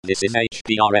This is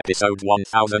HPR episode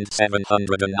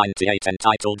 1798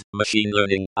 entitled Machine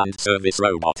Learning and Service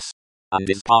Robots, and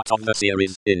is part of the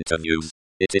series Interviews.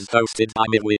 It is hosted by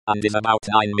Miwi and is about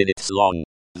 9 minutes long.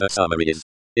 The summary is: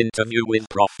 interview with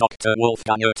Prof. Dr.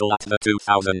 Wolfgang Oertel at the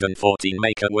 2014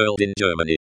 Maker World in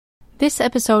Germany. This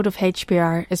episode of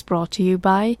HPR is brought to you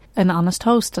by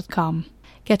anhonesthost.com.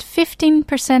 Get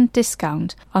 15%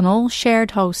 discount on all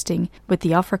shared hosting with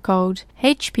the offer code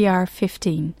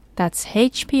HPR15. That's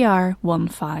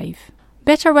HPR15.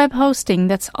 Better web hosting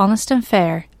that's honest and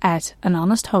fair at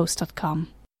anhonesthost.com.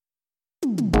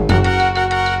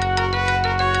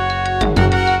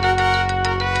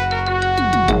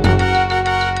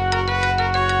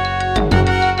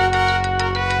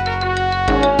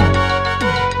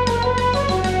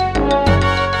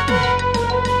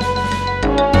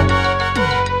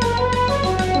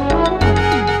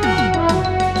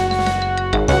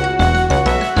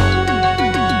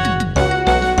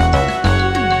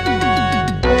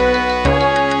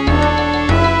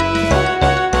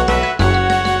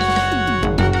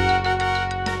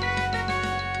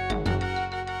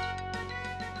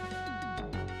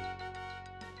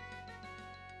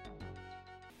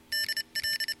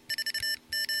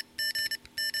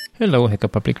 Hello, Hacker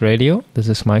Public Radio. This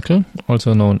is Michael,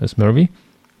 also known as Murphy.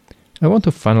 I want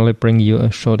to finally bring you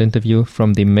a short interview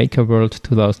from the Maker World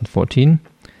 2014,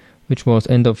 which was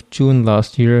end of June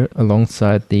last year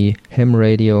alongside the Ham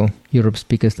Radio, Europe's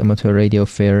biggest amateur radio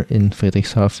fair in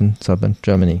Friedrichshafen, southern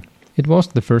Germany. It was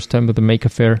the first time with the Maker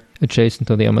Fair adjacent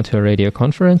to the amateur radio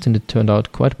conference, and it turned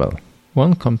out quite well.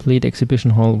 One complete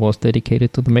exhibition hall was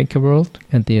dedicated to the Maker World,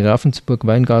 and the Ravensburg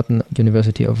Weingarten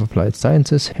University of Applied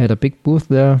Sciences had a big booth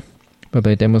there, where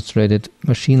they demonstrated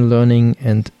machine learning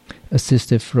and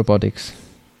assistive robotics.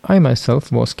 I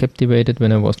myself was captivated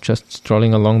when I was just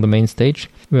strolling along the main stage,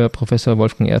 where Professor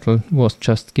Wolfgang Oertel was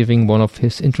just giving one of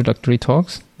his introductory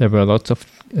talks. There were lots of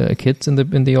kids in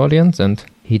the audience, and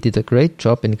he did a great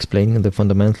job in explaining the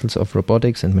fundamentals of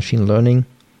robotics and machine learning,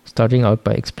 starting out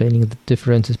by explaining the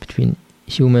differences between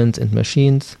humans and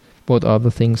machines, what are the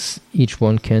things each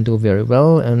one can do very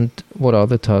well, and what are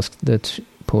the tasks that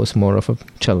pose more of a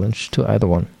challenge to either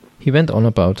one. He went on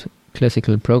about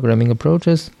classical programming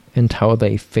approaches and how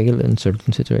they fail in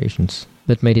certain situations.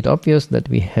 That made it obvious that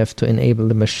we have to enable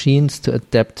the machines to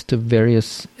adapt to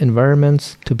various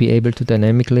environments, to be able to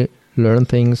dynamically learn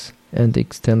things and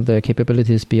extend their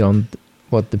capabilities beyond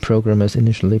what the programmers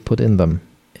initially put in them.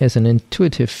 As an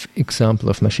intuitive example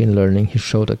of machine learning, he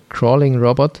showed a crawling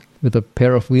robot with a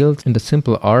pair of wheels and a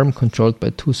simple arm controlled by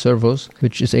 2 servos,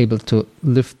 which is able to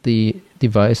lift the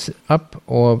device up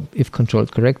or, if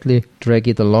controlled correctly, drag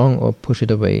it along or push it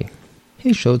away.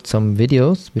 He showed some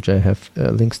videos, which I have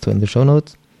links to in the show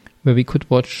notes, where we could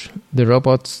watch the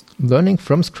robots learning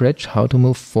from scratch how to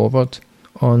move forward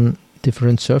on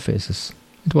different surfaces.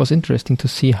 It was interesting to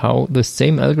see how the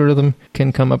same algorithm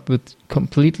can come up with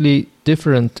completely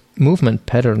different movement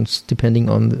patterns depending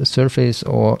on the surface,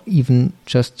 or even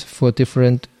just for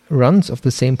different runs of the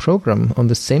same program on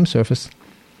the same surface.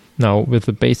 Now, with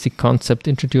the basic concept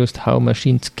introduced how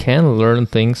machines can learn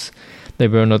things they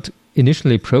were not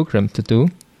initially programmed to do,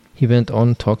 he went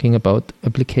on talking about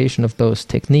application of those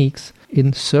techniques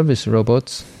in service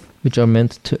robots, which are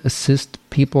meant to assist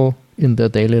people in their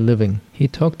daily living. He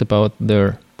talked about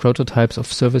their prototypes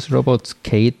of service robots,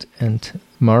 Kate and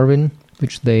Marvin,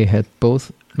 which they had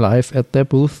both live at their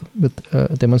booth with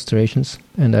demonstrations.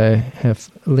 And I have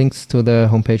links to their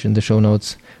homepage in the show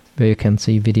notes, where you can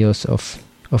see videos of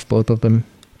both of them.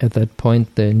 At that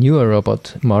point, the newer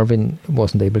robot, Marvin,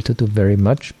 wasn't able to do very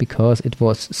much because it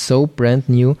was so brand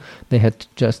new. They had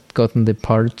just gotten the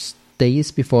parts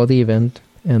days before the event,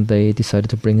 and they decided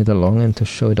to bring it along and to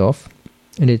show it off.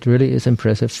 And it really is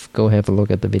impressive. Go have a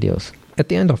look at the videos. At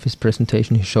the end of his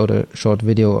presentation, he showed a short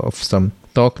video of some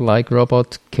dog-like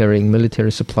robot carrying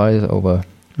military supplies over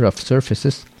rough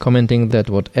surfaces, commenting that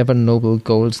whatever noble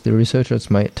goals the researchers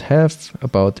might have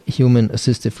about human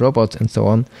assistive robots and so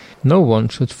on, no one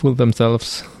should fool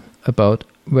themselves about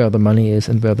where the money is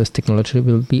and where this technology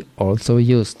will be also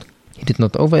used. He did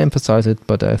not overemphasize it,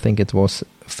 but I think it was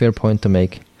a fair point to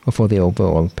make for the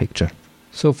overall picture.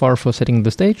 So far for setting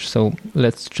the stage, so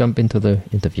let's jump into the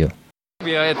interview.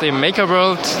 We are at the Maker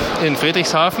World in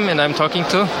Friedrichshafen, and I'm talking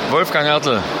to Wolfgang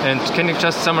Oertel. And can you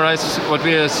just summarize what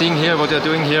we are seeing here, what you're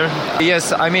doing here?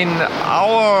 Yes, I mean,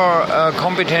 our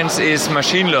competence is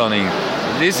machine learning.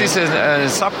 This is a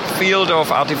subfield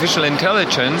of artificial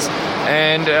intelligence,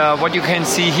 and what you can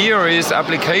see here is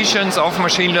applications of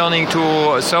machine learning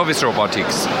to service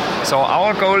robotics. So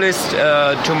our goal is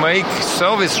to make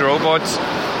service robots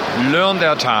learn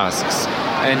their tasks.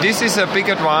 And this is a big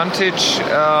advantage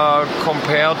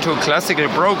compared to classical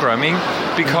programming,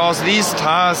 because these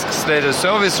tasks that a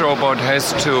service robot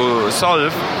has to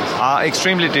solve are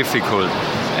extremely difficult.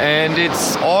 And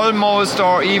it's almost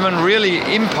or even really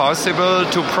impossible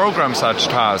to program such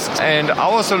tasks. And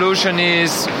our solution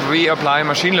is we apply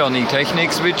machine learning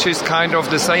techniques, which is kind of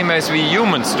the same as we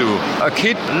humans do. A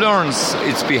kid learns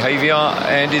its behavior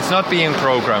and it's not being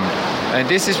programmed. And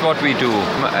this is what we do.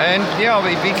 And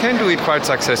we can do it quite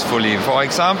successfully. For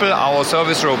example, our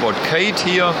service robot Kate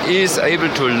here is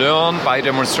able to learn by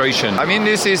demonstration. I mean,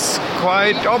 this is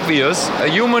quite obvious. A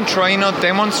human trainer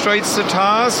demonstrates the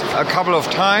task a couple of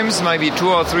times, maybe 2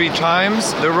 or 3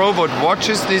 times. The robot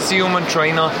watches this human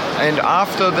trainer, and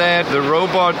after that, the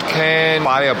robot can,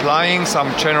 by applying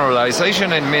some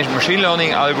generalization and machine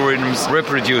learning algorithms,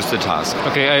 reproduce the task.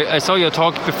 Okay, I saw your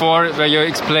talk before where you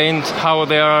explained how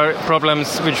there are problems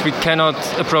which we cannot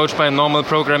approach by normal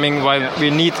programming, while we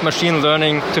need machine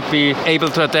learning to be able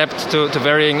to adapt to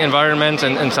varying environments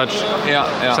and such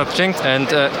things. And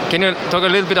can you talk a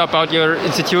little bit about your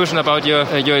institution, about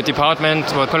your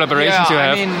department, what collaborations you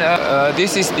have? I mean,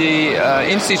 this is the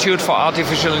Institute for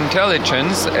Artificial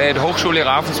Intelligence at Hochschule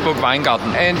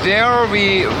Ravensburg-Weingarten. And there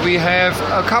we have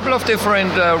a couple of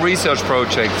different research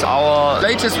projects. Our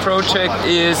latest project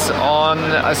is on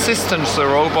assistance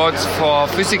robots for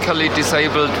physically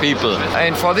disabled people.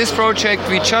 And for this project,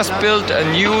 we just built a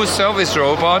new service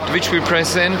robot, which we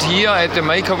present here at the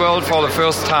Maker World for the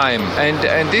first time.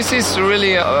 And this is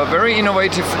really a very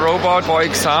innovative robot, for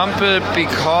example,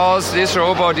 because this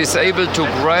robot is able to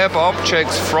grab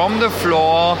objects from the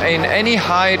floor in any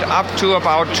height up to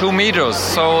about 2 meters.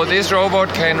 So this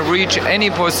robot can reach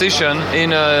any position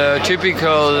in a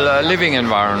typical living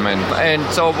environment. And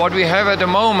so what we have at the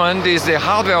moment is the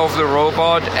hardware of the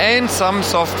robot and some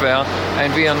software.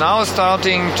 And we are now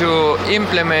starting to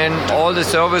implement all the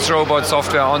service robot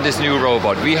software on this new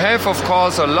robot. We have, of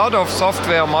course, a lot of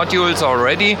software modules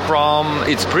already from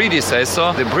its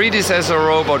predecessor. The predecessor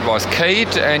robot was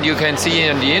Kate, and you can see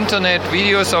in the internet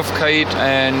videos of Kate.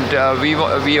 And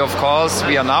we of course,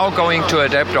 we are now going to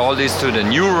adapt all this to the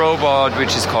new robot,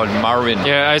 which is called Marvin.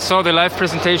 Yeah, I saw the live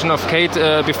presentation of Kate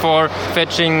before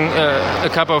fetching a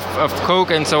cup of Coke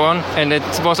and so on. And it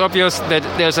was obvious that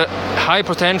there's a high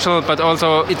potential, but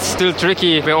also it's still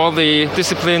tricky where all the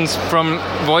disciplines from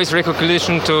voice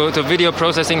recognition to video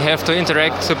processing have to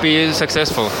interact to be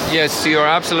successful. Yes, you're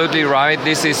absolutely right.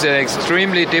 This is an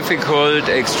extremely difficult,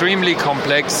 extremely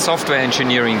complex software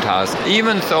engineering task.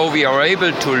 Even though we are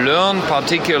able to learn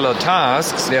particular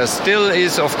tasks, there still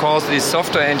is, of course, this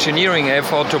software engineering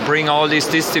effort to bring all these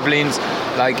disciplines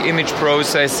like image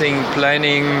processing,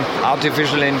 planning,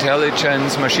 artificial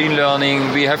intelligence, machine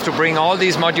learning. We have to bring all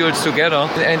these modules together.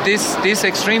 And this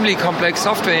extremely complex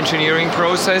software engineering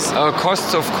process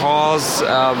costs, of course,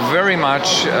 very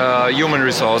much human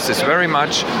resources, very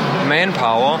much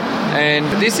manpower. And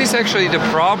this is actually the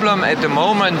problem at the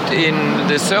moment in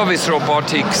the service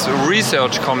robotics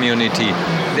research community.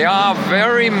 There are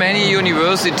very many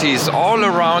universities all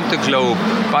around the globe,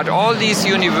 but all these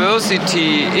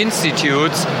university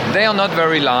institutes, they are not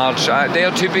very large. They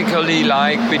are typically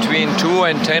like between 2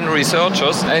 and 10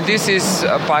 researchers, and this is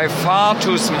by far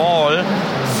too small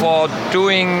for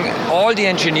doing all the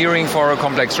engineering for a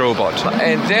complex robot.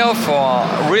 And therefore,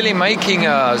 really making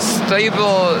a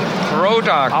stable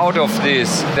product out of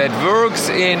this that works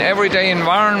in everyday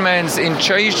environments, in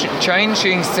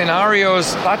changing scenarios,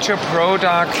 such a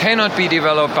product cannot be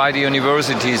developed by the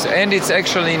universities. And it's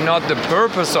actually not the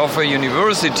purpose of a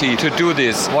university to do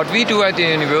this. What we do at the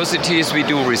university is we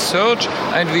do research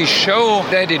and we show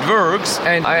that it works,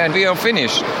 and we are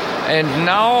finished. And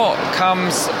now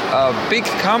comes a big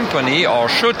company, or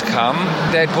should come,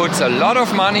 that puts a lot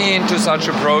of money into such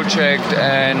a project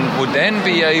and would then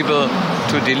be able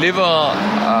to deliver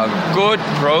a good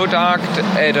product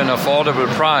at an affordable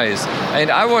price. And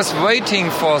I was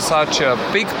waiting for such a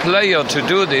big player to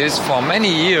do this for many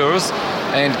years.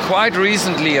 And quite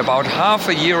recently, about half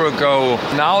a year ago,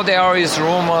 now there is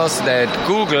rumors that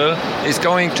Google is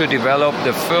going to develop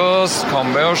the first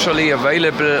commercially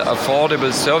available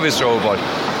affordable service robot.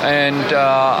 And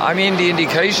I mean, the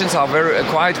indications are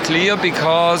quite clear,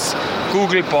 because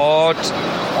Google bought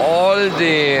all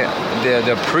the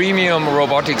premium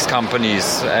robotics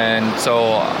companies. And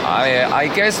so I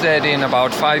guess that in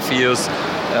about 5 years,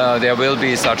 there will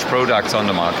be such products on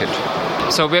the market.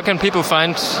 So where can people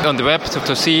find on the web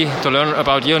to learn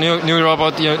about your new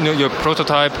robot, your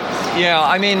prototype? Yeah,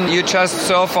 I mean, you just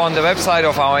surf on the website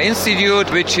of our institute,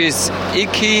 which is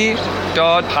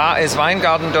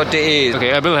iki.hsweingarten.de.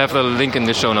 Okay, I will have the link in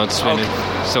the show notes. Okay.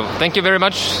 So thank you very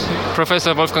much,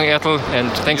 Professor Wolfgang Ertl,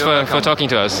 and thanks for talking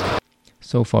to us.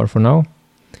 So far for now.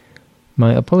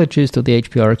 My apologies to the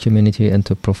HPR community and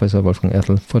to Professor Wolfgang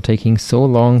Ertl for taking so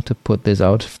long to put this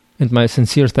out. And my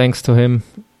sincere thanks to him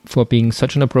for being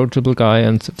such an approachable guy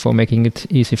and for making it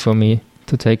easy for me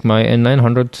to take my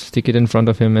N900, stick it in front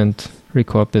of him and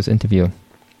record this interview.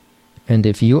 And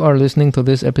if you are listening to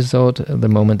this episode the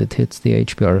moment it hits the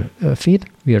HPR feed,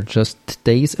 we are just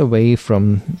days away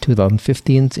from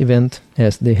 2015's event,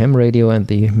 as the Ham Radio and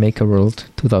the Maker World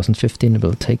 2015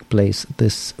 will take place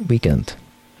this weekend.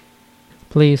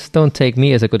 Please don't take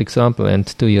me as a good example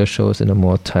and do your shows in a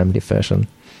more timely fashion.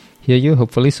 Hear you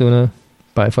hopefully sooner.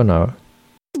 Bye for now.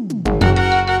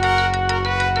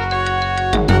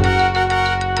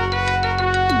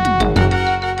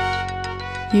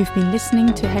 You've been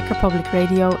listening to Hacker Public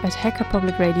Radio at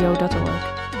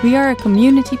hackerpublicradio.org. We are a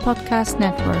community podcast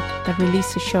network that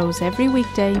releases shows every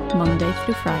weekday, Monday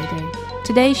through Friday.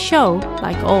 Today's show,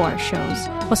 like all our shows,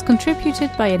 was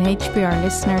contributed by an HPR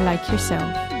listener like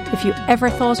yourself. If you ever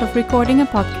thought of recording a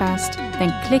podcast,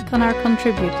 then click on our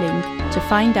contribute link to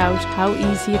find out how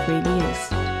easy it really is.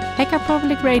 Hacker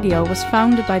Public Radio was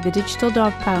founded by the Digital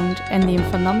Dog Pound and the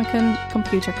Infonomicon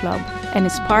Computer Club and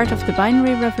is part of the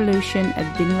binary revolution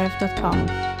at binrev.com.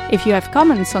 If you have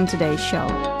comments on today's show,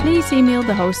 please email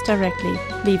the host directly,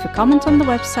 leave a comment on the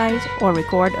website, or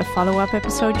record a follow-up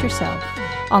episode yourself.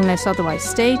 Unless otherwise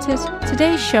stated,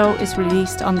 today's show is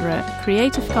released under a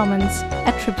Creative Commons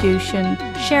Attribution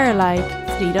Share Alike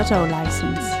 3.0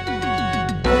 license.